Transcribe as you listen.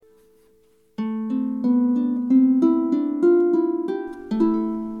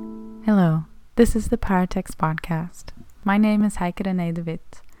This is the Paratext podcast. My name is Heike Renee de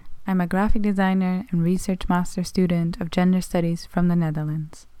Wit. I'm a graphic designer and research master student of gender studies from the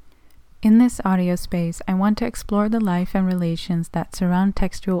Netherlands. In this audio space, I want to explore the life and relations that surround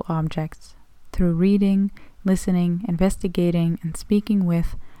textual objects through reading, listening, investigating, and speaking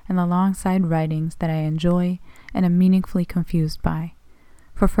with and alongside writings that I enjoy and am meaningfully confused by.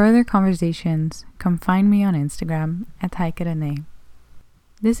 For further conversations, come find me on Instagram at Heike Renee.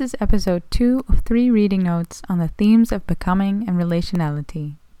 This is episode 2 of 3 reading notes on the themes of becoming and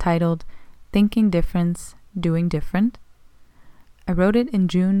relationality, titled Thinking Difference, Doing Different. I wrote it in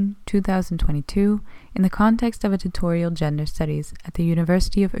June 2022 in the context of a tutorial gender studies at the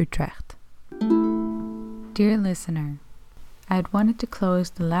University of Utrecht. Dear listener, I had wanted to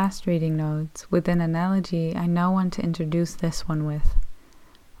close the last reading notes with an analogy I now want to introduce this one with.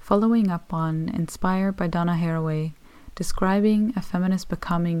 Following up on, inspired by Donna Haraway, describing a feminist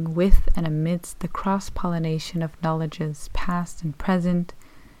becoming with and amidst the cross-pollination of knowledges past and present,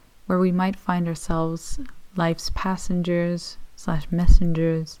 where we might find ourselves life's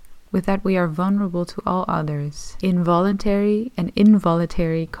passengers/messengers, with that we are vulnerable to all others, involuntary and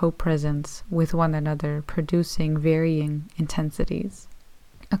involuntary co-presence with one another, producing varying intensities.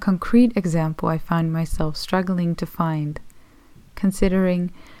 A concrete example I find myself struggling to find, considering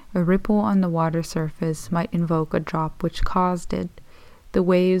a ripple on the water surface might invoke a drop which caused it, the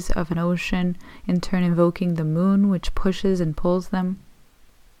waves of an ocean in turn invoking the moon which pushes and pulls them.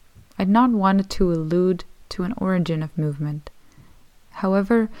 I'd not wanted to allude to an origin of movement.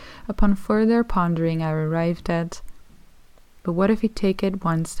 However, upon further pondering I arrived at, but what if we take it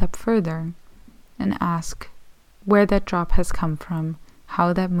one step further and ask where that drop has come from,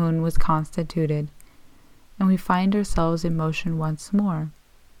 how that moon was constituted, and we find ourselves in motion once more.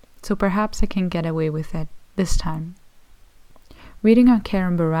 So perhaps I can get away with it this time. Reading on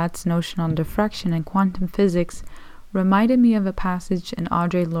Karen Barad's notion on diffraction and quantum physics reminded me of a passage in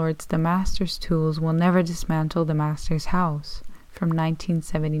Audre Lorde's The Master's Tools Will Never Dismantle the Master's House from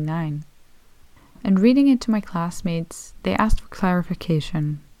 1979. And reading it to my classmates, they asked for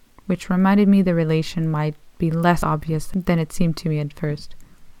clarification, which reminded me the relation might be less obvious than it seemed to me at first.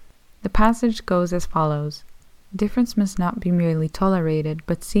 The passage goes as follows. Difference must not be merely tolerated,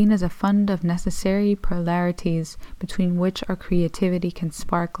 but seen as a fund of necessary polarities between which our creativity can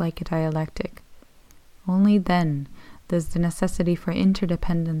spark like a dialectic. Only then does the necessity for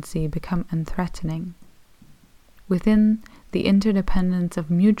interdependency become unthreatening. Within the interdependence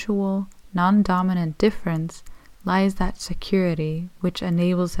of mutual, non-dominant difference lies that security which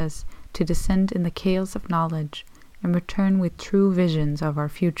enables us to descend in the chaos of knowledge and return with true visions of our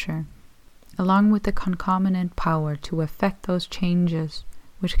future, along with the concomitant power to effect those changes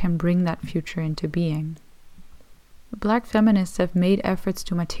which can bring that future into being. Black feminists have made efforts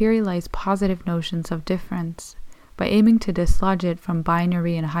to materialize positive notions of difference by aiming to dislodge it from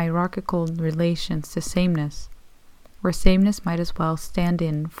binary and hierarchical relations to sameness, where sameness might as well stand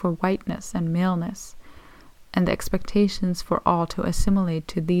in for whiteness and maleness, and the expectations for all to assimilate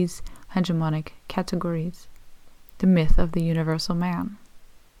to these hegemonic categories, the myth of the universal man.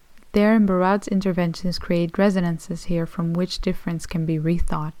 Therein, Barad's interventions create resonances here from which difference can be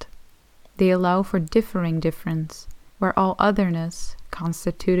rethought. They allow for differing difference, where all otherness,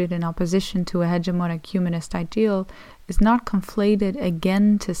 constituted in opposition to a hegemonic humanist ideal, is not conflated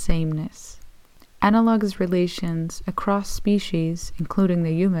again to sameness. Analogous relations across species, including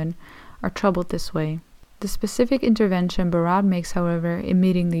the human, are troubled this way. The specific intervention Barad makes, however, in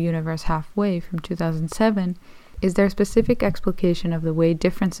Meeting the Universe Halfway from 2007, is their specific explication of the way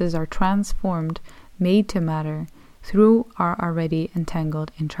differences are transformed, made to matter, through our already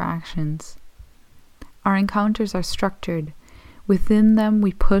entangled interactions. Our encounters are structured. Within them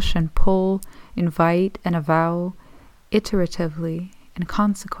we push and pull, invite and avow, iteratively and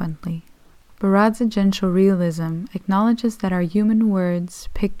consequently. Barad's agential realism acknowledges that our human words,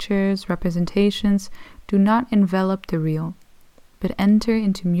 pictures, representations do not envelop the real, but enter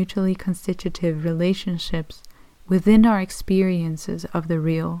into mutually constitutive relationships within our experiences of the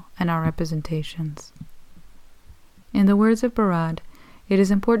real and our representations. In the words of Barad, it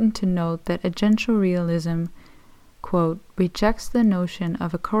is important to note that agential realism, quote, rejects the notion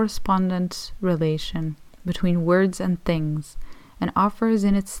of a correspondence relation between words and things, and offers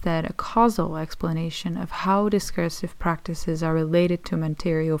in its stead a causal explanation of how discursive practices are related to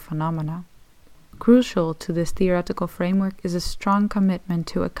material phenomena. Crucial to this theoretical framework is a strong commitment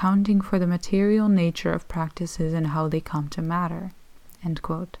to accounting for the material nature of practices and how they come to matter. End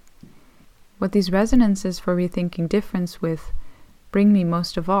quote. What these resonances for rethinking difference with bring me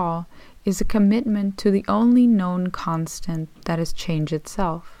most of all is a commitment to the only known constant that is change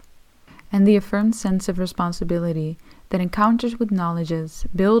itself. and the affirmed sense of responsibility that encounters with knowledges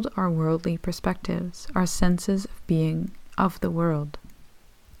build our worldly perspectives, our senses of being of the world.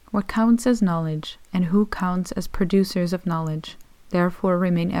 What counts as knowledge, and who counts as producers of knowledge, therefore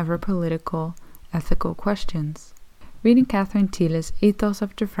remain ever political, ethical questions. Reading Catherine Thiele's Ethos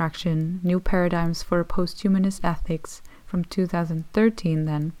of Diffraction, New Paradigms for a Posthumanist Ethics from 2013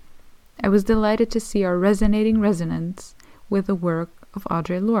 then, I was delighted to see our resonating resonance with the work of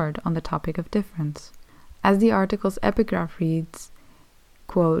Audre Lorde on the topic of difference. As the article's epigraph reads,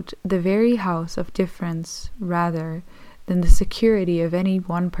 quote, "The very house of difference rather than the security of any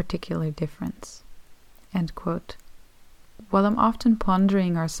one particular difference." End quote. While I'm often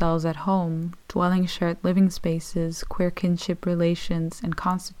pondering ourselves at home, dwelling shared living spaces, queer kinship relations, and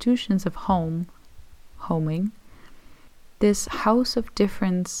constitutions of homing, this house of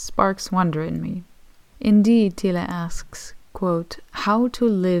difference sparks wonder in me. Indeed, Thiele asks, quote, "How to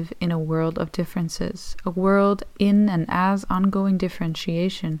live in a world of differences, a world in and as ongoing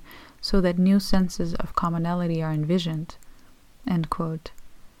differentiation, so that new senses of commonality are envisioned," end quote.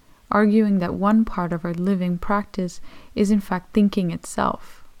 Arguing that one part of our living practice is in fact thinking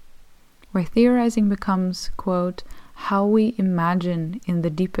itself, where theorizing becomes, quote, "how we imagine in the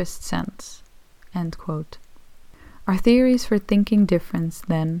deepest sense," end quote. Our theories for thinking difference,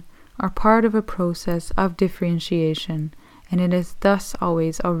 then, are part of a process of differentiation, and it is thus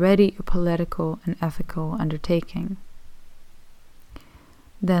always already a political and ethical undertaking.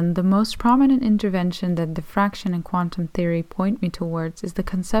 Then, the most prominent intervention that diffraction and quantum theory point me towards is the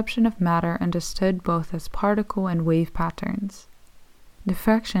conception of matter understood both as particle and wave patterns.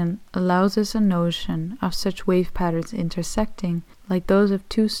 Diffraction allows us a notion of such wave patterns intersecting like those of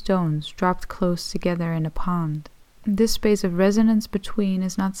two stones dropped close together in a pond. This space of resonance between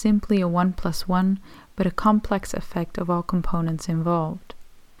is not simply a 1+1, but a complex effect of all components involved.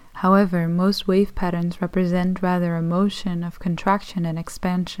 However, most wave patterns represent rather a motion of contraction and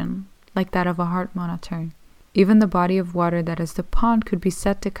expansion, like that of a heart monitor. Even the body of water that is the pond could be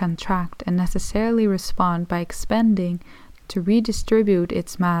said to contract and necessarily respond by expanding to redistribute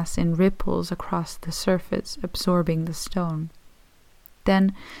its mass in ripples across the surface, absorbing the stone.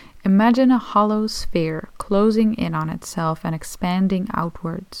 Then, imagine a hollow sphere closing in on itself and expanding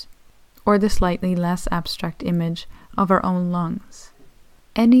outwards, or the slightly less abstract image of our own lungs.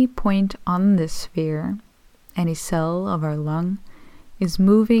 Any point on this sphere, any cell of our lung, is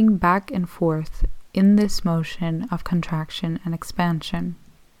moving back and forth in this motion of contraction and expansion.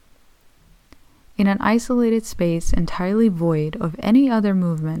 In an isolated space entirely void of any other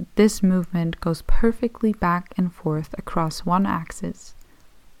movement, this movement goes perfectly back and forth across one axis.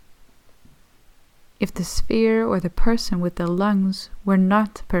 If the sphere or the person with the lungs were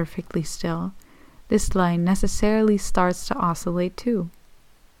not perfectly still, this line necessarily starts to oscillate too.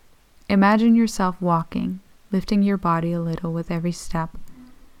 Imagine yourself walking, lifting your body a little with every step.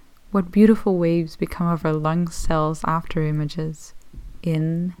 What beautiful waves become of our lung cells after images.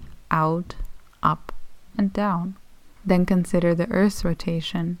 In, out, up, and down. Then consider the Earth's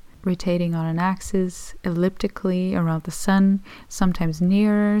rotation, rotating on an axis, elliptically around the sun, sometimes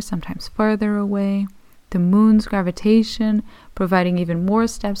nearer, sometimes further away. The moon's gravitation, providing even more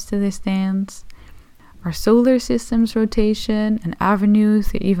steps to this dance. Our solar system's rotation, an avenue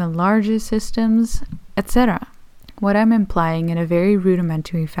through even larger systems, etc. What I'm implying in a very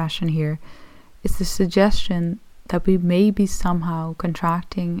rudimentary fashion here is the suggestion that we may be somehow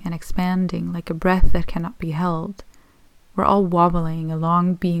contracting and expanding like a breath that cannot be held. We're all wobbling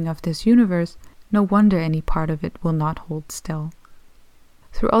along being of this universe, no wonder any part of it will not hold still.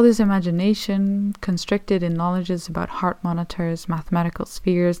 Through all this imagination, constricted in knowledges about heart monitors, mathematical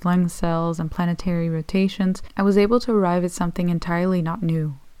spheres, lung cells, and planetary rotations, I was able to arrive at something entirely not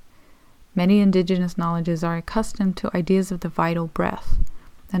new. Many indigenous knowledges are accustomed to ideas of the vital breath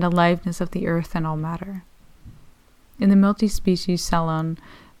and aliveness of the earth and all matter. In the multi-species Salon,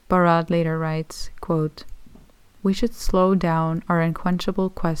 Barad later writes, quote, "We should slow down our unquenchable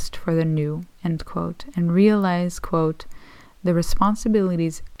quest for the new," end quote, and realize, quote, "the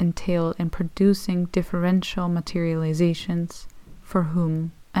responsibilities entailed in producing differential materializations, for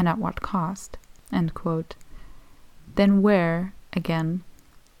whom and at what cost," end quote. Then where, again,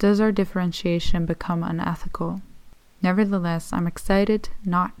 does our differentiation become unethical? Nevertheless, I'm excited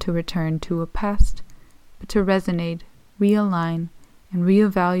not to return to a past, but to resonate, realign, and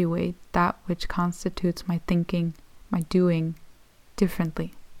reevaluate that which constitutes my thinking, my doing,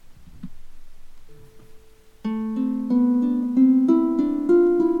 differently.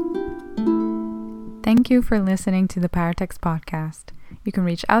 Thank you for listening to the Paratext podcast. You can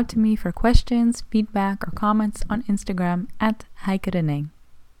reach out to me for questions, feedback, or comments on Instagram at Heike Renee.